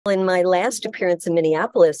In my last appearance in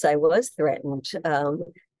Minneapolis, I was threatened.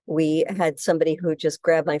 We had somebody who just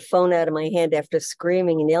grabbed my phone out of my hand after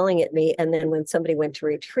screaming and yelling at me. And then when somebody went to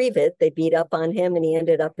retrieve it, they beat up on him and he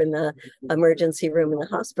ended up in the emergency room in the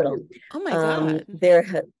hospital. Oh my God.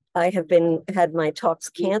 I have had my talks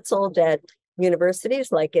canceled at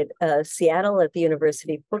universities like at Seattle at the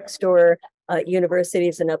University Bookstore,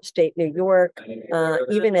 universities in upstate New York,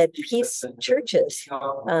 even at peace churches,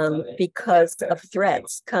 because of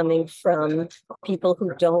threats coming from people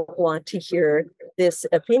who don't want to hear this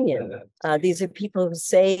opinion. These are people who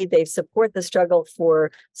say they support the struggle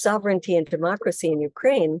for sovereignty and democracy in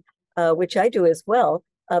Ukraine, which I do as well,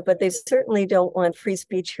 but they certainly don't want free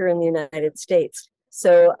speech here in the United States.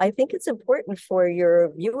 So I think it's important for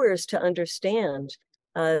your viewers to understand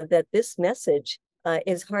that this message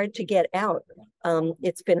is hard to get out.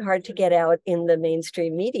 It's been hard to get out in the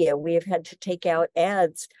mainstream media. We have had to take out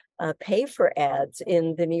ads, pay for ads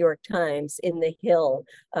in the New York Times, in the Hill.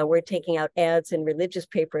 We're taking out ads in religious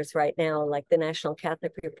papers right now, like the National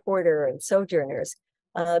Catholic Reporter and Sojourners,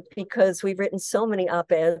 because we've written so many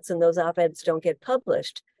op-eds and those op-eds don't get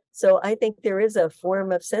published. So I think there is a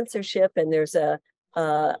form of censorship, and there's a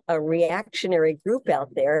reactionary group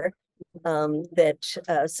out there that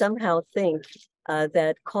somehow think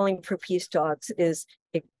that calling for peace talks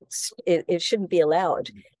it shouldn't be allowed.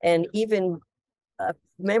 And even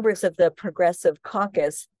members of the Progressive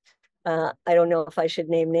Caucus, I don't know if I should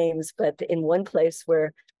name names, but in one place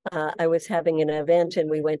where I was having an event and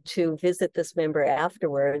we went to visit this member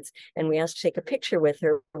afterwards and we asked to take a picture with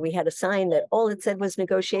her. We had a sign that all it said was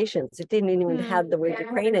negotiations. It didn't even have the word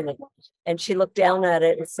Ukraine in it. And she looked down at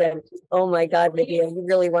it and said, "Oh my God, Medea, you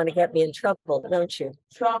really want to get me in trouble, don't you?"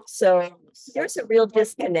 So there's a real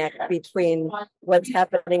disconnect between what's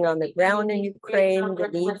happening on the ground in Ukraine, the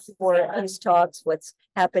need for peace talks, what's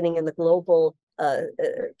happening in the global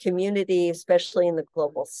community, especially in the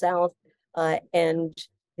global South, and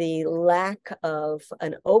the lack of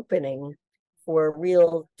an opening for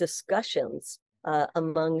real discussions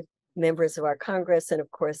among members of our Congress and, of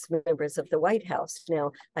course, members of the White House.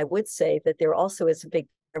 Now, I would say that there also is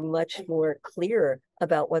much more clear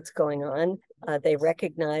about what's going on. They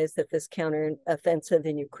recognize that this counteroffensive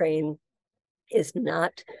in Ukraine is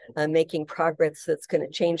not making progress that's going to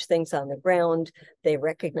change things on the ground. They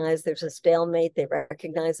recognize there's a stalemate. They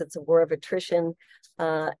recognize it's a war of attrition.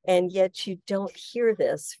 And yet you don't hear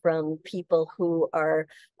this from people who are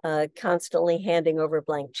constantly handing over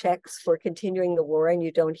blank checks for continuing the war, and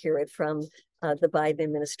you don't hear it from the Biden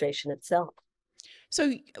administration itself.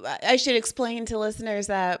 So I should explain to listeners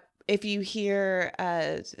that if you hear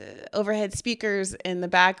overhead speakers in the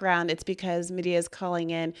background, it's because Medea is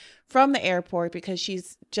calling in from the airport because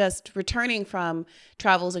she's just returning from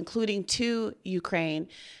travels, including to Ukraine.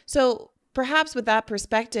 So perhaps with that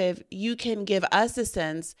perspective, you can give us a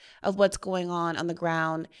sense of what's going on the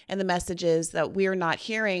ground and the messages that we're not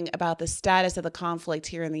hearing about the status of the conflict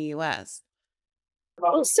here in the U.S.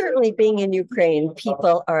 Well, certainly being in Ukraine,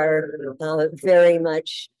 people are very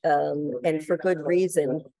much, and for good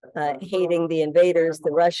reason, hating the invaders, the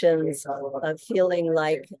Russians, feeling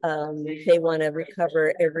like they want to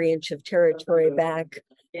recover every inch of territory back.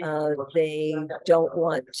 They don't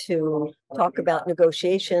want to talk about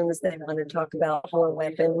negotiations. They want to talk about more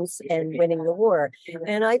weapons and winning the war.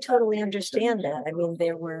 And I totally understand that. I mean,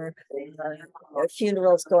 there were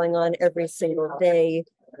funerals going on every single day.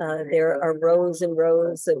 There are rows and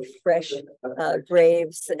rows of fresh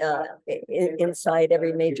graves inside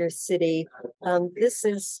every major city. This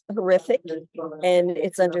is horrific, and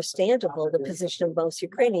it's understandable, the position of most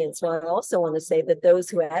Ukrainians. Now, I also want to say that those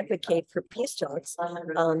who advocate for peace talks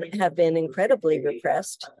have been incredibly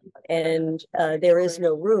repressed, and there is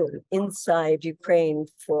no room inside Ukraine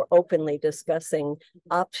for openly discussing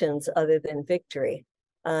options other than victory.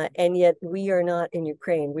 And yet we are not in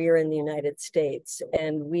Ukraine, we are in the United States,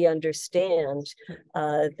 and we understand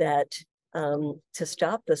that to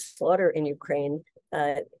stop the slaughter in Ukraine,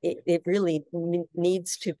 it really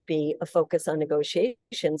needs to be a focus on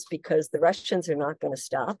negotiations, because the Russians are not going to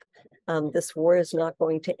stop. This war is not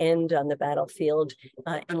going to end on the battlefield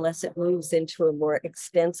unless it moves into a more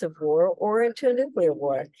extensive war or into a nuclear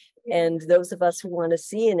war. And those of us who want to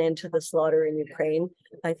see an end to the slaughter in Ukraine,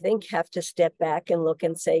 I think, have to step back and look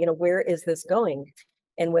and say, where is this going?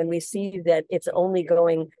 And when we see that it's only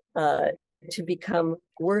going to become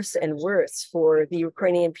worse and worse for the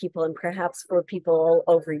Ukrainian people and perhaps for people all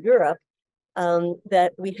over Europe,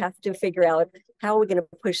 that we have to figure out how we're going to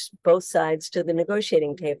push both sides to the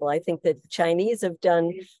negotiating table. I think that the Chinese have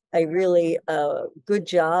done a really good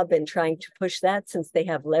job in trying to push that, since they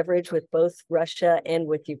have leverage with both Russia and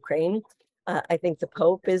with Ukraine. I think the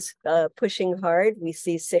Pope is pushing hard. We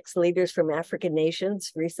see 6 leaders from African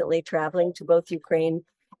nations recently traveling to both Ukraine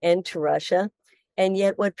and to Russia. And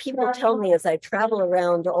yet what people tell me as I travel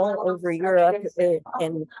around all over Europe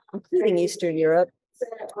and including Eastern Europe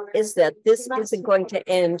is that this isn't going to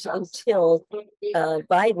end until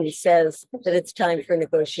Biden says that it's time for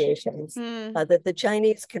negotiations, that the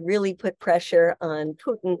Chinese can really put pressure on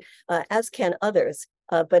Putin, as can others.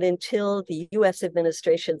 But until the US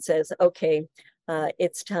administration says, okay,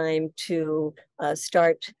 it's time to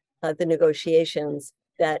start the negotiations,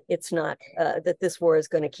 that it's not, that this war is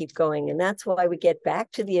going to keep going. And that's why we get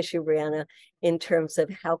back to the issue, Brianna, in terms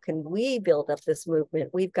of how can we build up this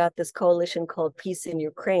movement. We've got this coalition called Peace in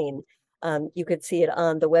Ukraine. You could see it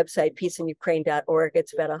on the website, peaceinukraine.org.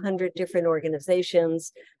 It's about 100 different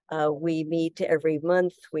organizations. We meet every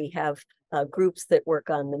month. We have groups that work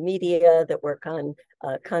on the media, that work on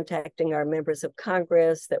contacting our members of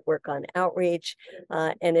Congress, that work on outreach.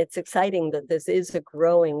 And it's exciting that this is a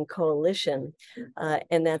growing coalition.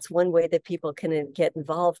 And that's one way that people can get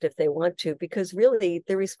involved if they want to, because really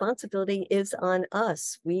the responsibility is on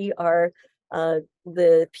us. We are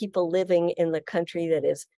the people living in the country that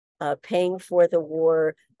is paying for the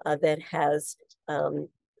war, that has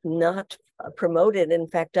not promoted, in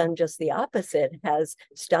fact, done just the opposite, has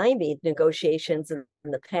stymied negotiations in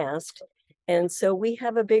the past. And so we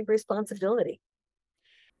have a big responsibility.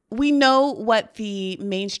 We know what the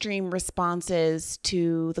mainstream response is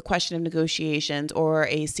to the question of negotiations or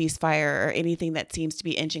a ceasefire or anything that seems to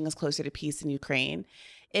be inching us closer to peace in Ukraine.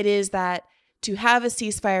 It is that to have a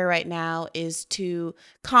ceasefire right now is to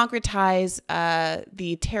concretize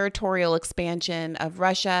the territorial expansion of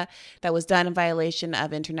Russia that was done in violation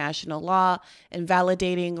of international law,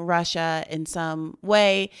 invalidating Russia in some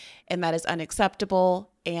way, and that is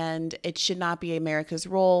unacceptable. And it should not be America's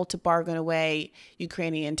role to bargain away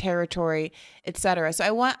Ukrainian territory, etc. So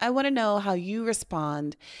I want to know how you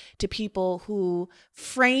respond to people who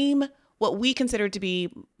frame what we consider to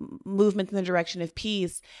be movements in the direction of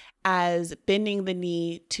peace as bending the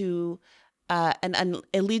knee to an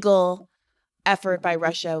illegal effort by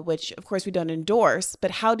Russia, which of course we don't endorse.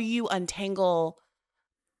 But how do you untangle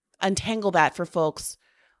that for folks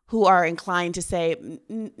who are inclined to say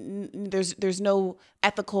there's no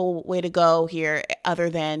ethical way to go here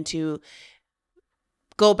other than to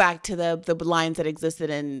go back to the lines that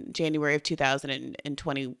existed in January of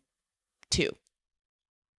 2022?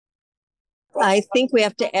 I think we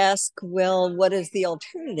have to ask, well, what is the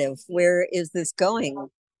alternative? Where is this going?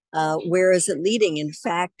 Where is it leading? In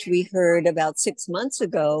fact, we heard about 6 months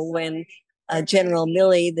ago when General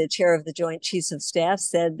Milley, the chair of the Joint Chiefs of Staff,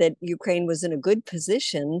 said that Ukraine was in a good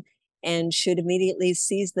position and should immediately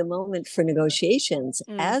seize the moment for negotiations.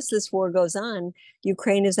 As this war goes on,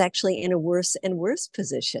 Ukraine is actually in a worse and worse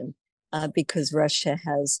position because Russia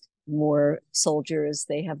has more soldiers,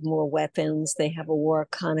 they have more weapons, they have a war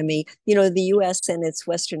economy. You know, the US and its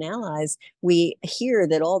Western allies, we hear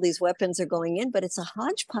that all these weapons are going in, but it's a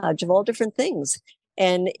hodgepodge of all different things.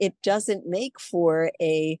 And it doesn't make for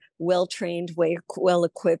a well-trained,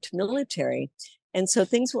 well-equipped military. And so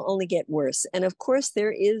things will only get worse. And of course,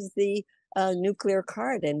 there is the nuclear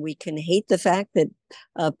card, and we can hate the fact that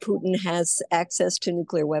Putin has access to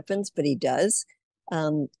nuclear weapons, but he does.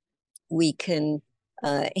 We can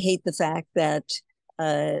hate the fact that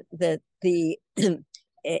that the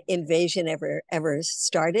invasion ever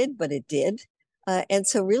started, but it did. And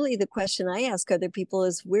so really the question I ask other people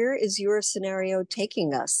is, where is your scenario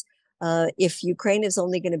taking us? If Ukraine is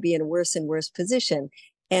only going to be in a worse and worse position.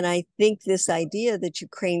 And I think this idea that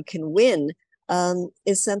Ukraine can win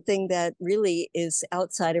is something that really is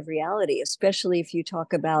outside of reality, especially if you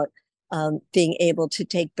talk about being able to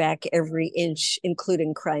take back every inch,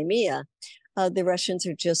 including Crimea. The Russians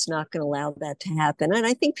are just not going to allow that to happen. And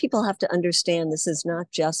I think people have to understand this is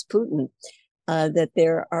not just Putin, that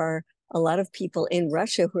there are a lot of people in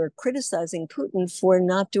Russia who are criticizing Putin for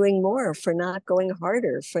not doing more, for not going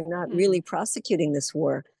harder, for not really prosecuting this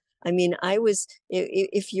war. I mean,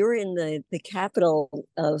 if you're in the capital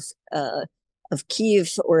of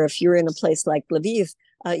Kyiv, or if you're in a place like Lviv,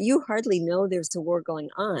 you hardly know there's a war going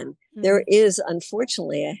on. There is,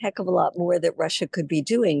 unfortunately, a heck of a lot more that Russia could be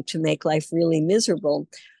doing to make life really miserable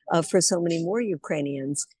for so many more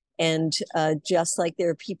Ukrainians. And just like there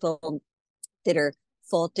are people that are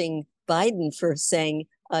faulting Biden for saying,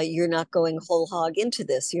 you're not going whole hog into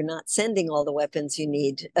this. You're not sending all the weapons they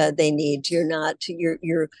need.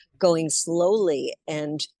 You're going slowly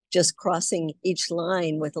and just crossing each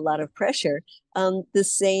line with a lot of pressure. The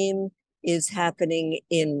same is happening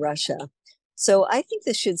in Russia. So I think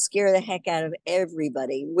this should scare the heck out of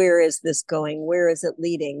everybody. Where is this going? Where is it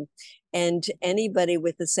leading? And anybody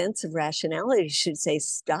with a sense of rationality should say,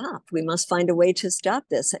 stop. We must find a way to stop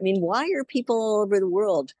this. I mean, why are people all over the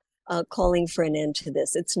world calling for an end to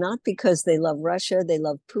this? It's not because they love Russia, they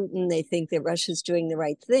love Putin, they think that Russia's doing the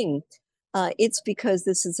right thing. It's because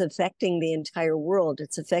this is affecting the entire world.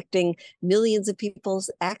 It's affecting millions of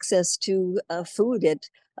people's access to food at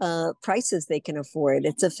prices they can afford.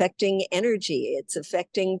 It's affecting energy. It's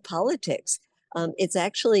affecting politics. It's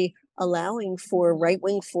actually allowing for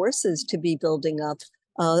right-wing forces to be building up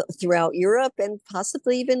throughout Europe and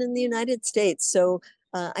possibly even in the United States. So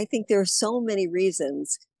I think there are so many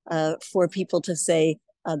reasons for people to say,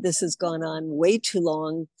 this has gone on way too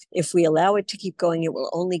long. If we allow it to keep going, it will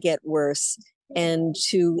only get worse. And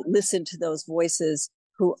to listen to those voices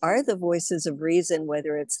who are the voices of reason,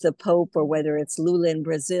 whether it's the Pope or whether it's Lula in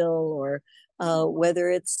Brazil or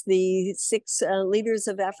whether it's the 6 leaders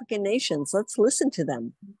of African nations. Let's listen to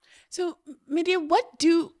them. So, Medea,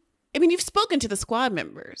 you've spoken to the squad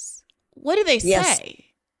members. What do they Yes. say?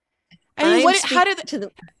 I mean, how do they,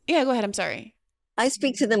 yeah, go ahead. I'm sorry. I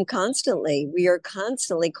speak to them constantly. We are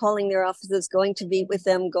constantly calling their offices, going to meet with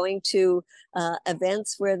them, going to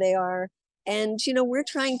events where they are. And, we're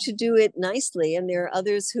trying to do it nicely. And there are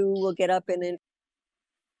others who will get up and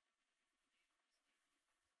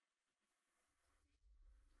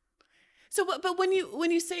So, but when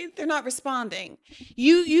you say they're not responding,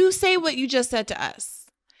 you say what you just said to us.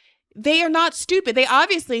 They are not stupid. They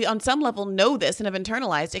obviously, on some level, know this and have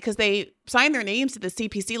internalized it because they signed their names to the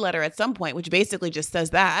CPC letter at some point, which basically just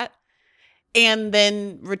says that, and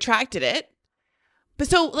then retracted it. But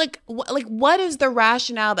so, what is the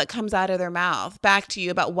rationale that comes out of their mouth back to you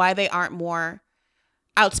about why they aren't more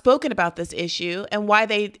outspoken about this issue and why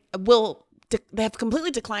they have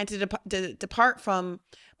completely declined to depart from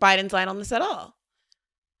Biden's line on this at all?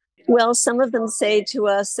 Well, some of them say to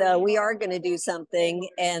us, we are going to do something,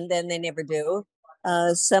 and then they never do.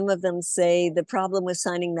 Some of them say the problem with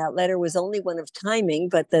signing that letter was only one of timing,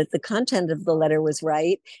 but the content of the letter was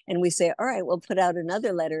right. And we say, all right, we'll put out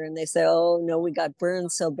another letter. And they say, oh, no, we got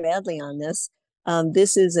burned so badly on this.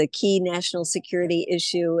 This is a key national security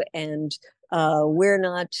issue, and we're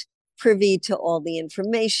not privy to all the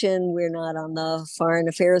information. We're not on the foreign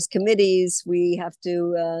affairs committees. We have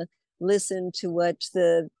to listen to what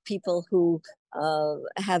the people who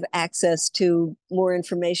have access to more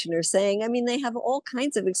information are saying. I mean, they have all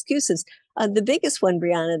kinds of excuses. The biggest one,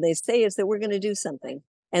 Brianna, they say is that we're going to do something,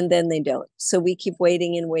 and then they don't. So we keep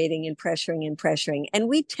waiting and waiting and pressuring and pressuring. And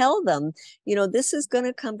we tell them, this is going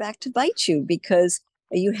to come back to bite you because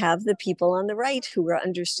you have the people on the right who are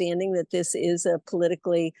understanding that this is a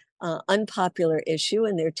politically unpopular issue,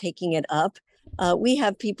 and they're taking it up. We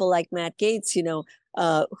have people like Matt Gaetz,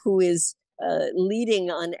 who is leading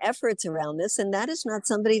on efforts around this. And that is not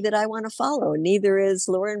somebody that I want to follow. Neither is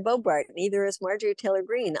Lauren Boebert. Neither is Marjorie Taylor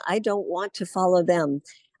Greene. I don't want to follow them.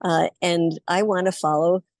 And I want to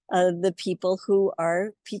follow the people who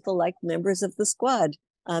are people like members of the squad,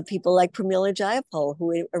 people like Pramila Jayapal,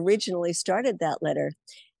 who originally started that letter.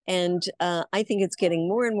 And I think it's getting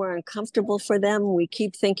more and more uncomfortable for them. We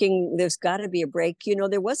keep thinking there's got to be a break.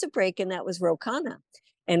 There was a break, and that was Ro Khanna.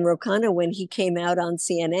 And Ro Khanna, when he came out on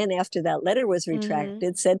CNN after that letter was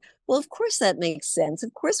retracted, said, well, of course that makes sense.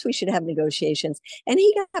 Of course we should have negotiations. And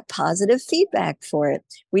he got positive feedback for it.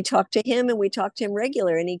 We talked to him, and we talked to him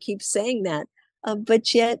regular, and he keeps saying that.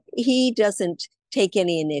 But yet he doesn't take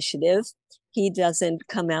any initiative. He doesn't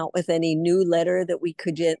come out with any new letter that we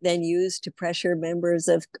could then use to pressure members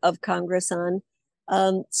of Congress on.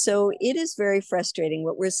 So it is very frustrating.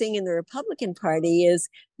 What we're seeing in the Republican Party is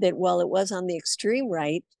that while it was on the extreme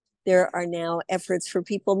right, there are now efforts for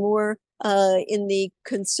people more in the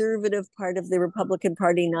conservative part of the Republican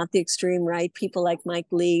Party, not the extreme right. People like Mike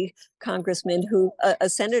Lee, congressman, a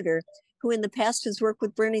senator who in the past has worked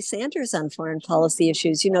with Bernie Sanders on foreign policy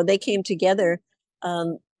issues. They came together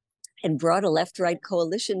and brought a left-right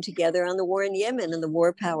coalition together on the war in Yemen and the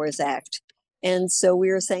War Powers Act. And so we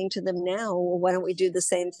were saying to them now, well, why don't we do the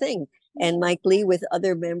same thing? And Mike Lee, with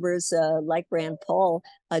other members like Rand Paul,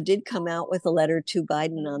 did come out with a letter to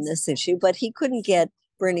Biden on this issue, but he couldn't get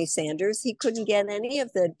Bernie Sanders. He couldn't get any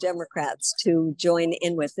of the Democrats to join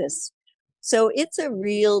in with this. So it's a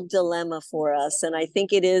real dilemma for us. And I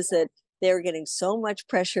think it is that they're getting so much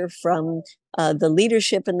pressure from the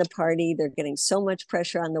leadership in the party. They're getting so much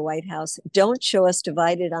pressure on the White House. Don't show us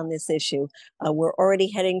divided on this issue. We're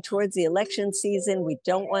already heading towards the election season. We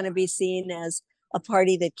don't want to be seen as a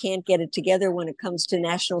party that can't get it together when it comes to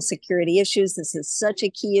national security issues. This is such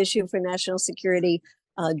a key issue for national security.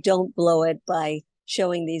 Don't blow it by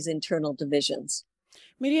showing these internal divisions.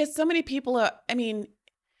 Medea, so many people are, I mean,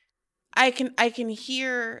 I can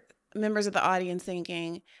hear members of the audience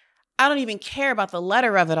thinking, I don't even care about the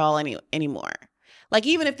letter of it all anymore. Like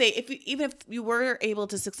even if you were able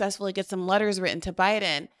to successfully get some letters written to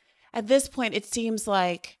Biden, at this point it seems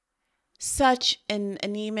like such an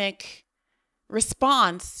anemic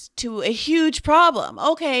response to a huge problem.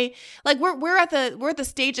 Okay, like we're at the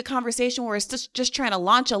stage of conversation where it's just trying to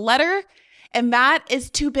launch a letter, and that is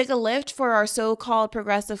too big a lift for our so-called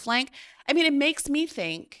progressive flank. I mean, it makes me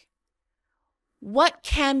think, what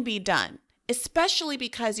can be done, especially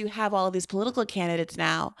because you have all of these political candidates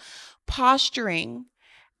now posturing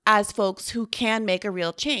as folks who can make a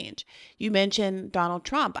real change. You mentioned Donald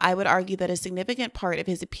Trump. I would argue that a significant part of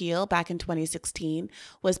his appeal back in 2016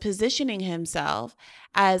 was positioning himself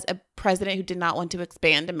as a president who did not want to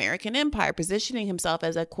expand American empire, positioning himself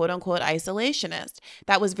as a quote unquote isolationist.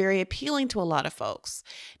 That was very appealing to a lot of folks.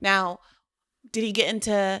 Now, did he get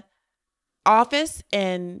into office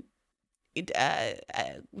and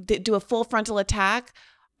do a full frontal attack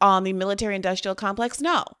on the military industrial complex?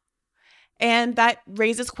 No. And that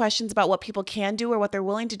raises questions about what people can do or what they're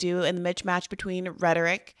willing to do in the mismatch between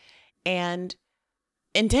rhetoric and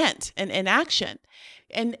intent and action.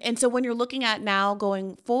 And so when you're looking at now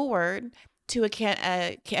going forward to a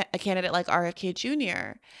candidate like RFK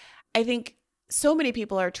Jr., I think so many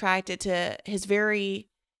people are attracted to his very,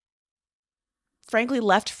 frankly,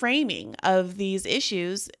 left framing of these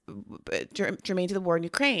issues germane to the war in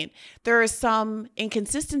Ukraine. There is some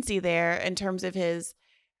inconsistency there in terms of his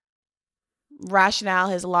rationale,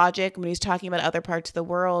 his logic when he's talking about other parts of the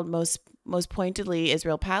world, most pointedly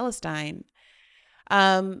Israel, Palestine.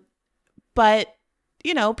 But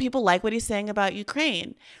you know, people like what he's saying about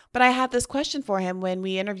Ukraine. But I had this question for him when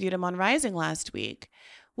we interviewed him on Rising last week,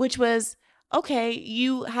 which was, okay,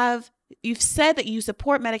 you've said that you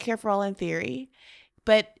support Medicare for all in theory,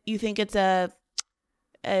 but you think it's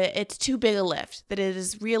too big a lift, that it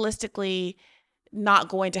is realistically not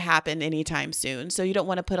going to happen anytime soon. So you don't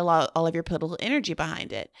want to put all of your political energy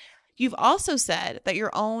behind it. You've also said that your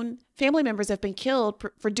own family members have been killed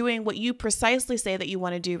for doing what you precisely say that you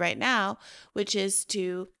want to do right now, which is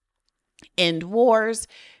to end wars,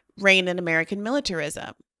 rein in American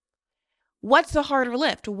militarism. What's the harder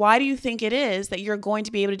lift? Why do you think it is that you're going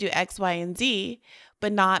to be able to do X, Y, and Z,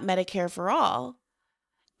 but not Medicare for all?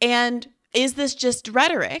 And is this just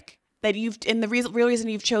rhetoric? And the real reason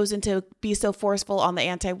you've chosen to be so forceful on the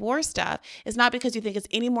anti-war stuff is not because you think it's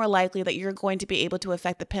any more likely that you're going to be able to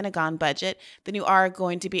affect the Pentagon budget than you are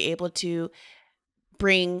going to be able to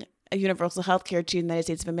bring a universal health care to the United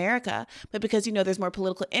States of America, but because you know there's more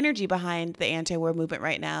political energy behind the anti-war movement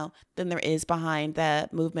right now than there is behind the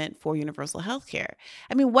movement for universal health care.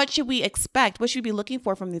 I mean, what should we expect? What should we be looking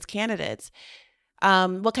for from these candidates?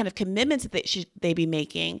 What kind of commitments should they be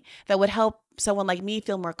making that would help someone like me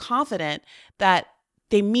feel more confident that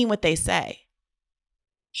they mean what they say?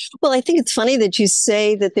 Well, I think it's funny that you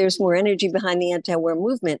say that there's more energy behind the anti-war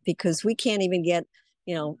movement, because we can't even get,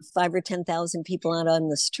 5 or 10,000 people out on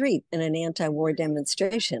the street in an anti-war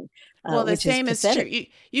demonstration. Well, the same is true.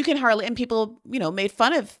 You can hardly, and people, made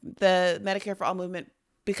fun of the Medicare for All movement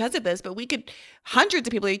because of this, but hundreds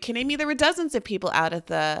of people, you can name me, there were dozens of people out at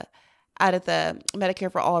the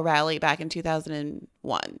Medicare for All rally back in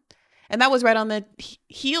 2001. And that was right on the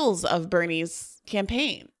heels of Bernie's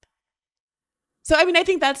campaign. So, I mean, I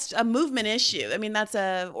think that's a movement issue. I mean, that's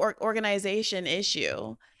a organization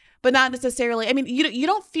issue, but not necessarily. I mean, you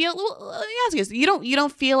don't feel. Let me ask you this: you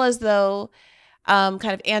don't feel as though kind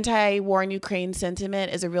of anti-war in Ukraine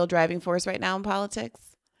sentiment is a real driving force right now in politics,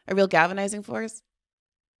 a real galvanizing force?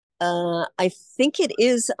 I think it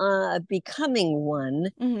is becoming one,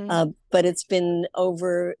 but it's been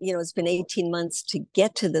it's been 18 months to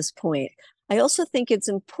get to this point. I also think it's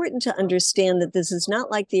important to understand that this is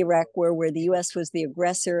not like the Iraq War, where the US was the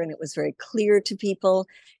aggressor and it was very clear to people.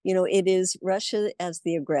 It is Russia as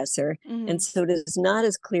the aggressor, and so it is not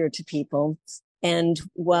as clear to people. And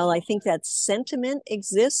while I think that sentiment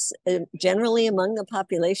exists generally among the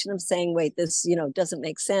population of saying, wait, this, doesn't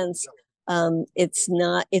make sense. It's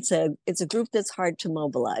a group that's hard to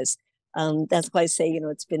mobilize. That's why I say,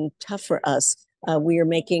 it's been tough for us. We are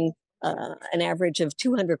making an average of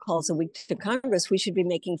 200 calls a week to Congress. We should be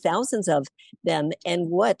making thousands of them. And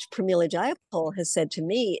what Pramila Jayapal has said to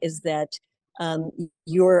me is that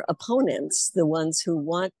your opponents, the ones who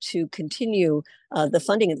want to continue the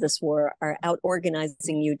funding of this war, are out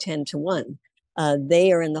organizing you 10 to 1.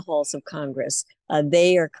 They are in the halls of Congress.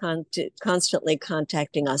 They are constantly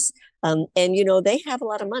contacting us. And, they have a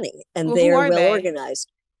lot of money, and they are well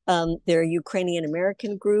organized. There are Ukrainian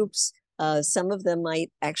American groups. Some of them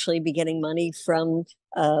might actually be getting money from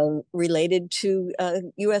related to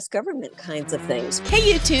U.S. government kinds of things.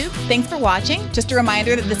 Hey YouTube, thanks for watching. Just a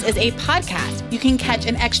reminder that this is a podcast. You can catch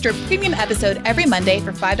an extra premium episode every Monday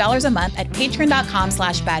for $5 a month at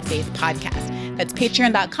patreon.com/badfaithpodcast. That's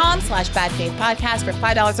patreon.com/badfaithpodcast for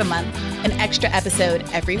 $5 a month, an extra episode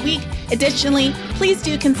every week. Additionally, please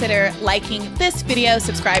do consider liking this video,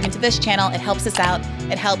 subscribing to this channel. It helps us out.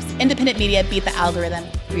 It helps independent media beat the algorithm.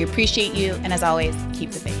 We appreciate you. And as always,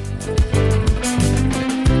 keep the faith.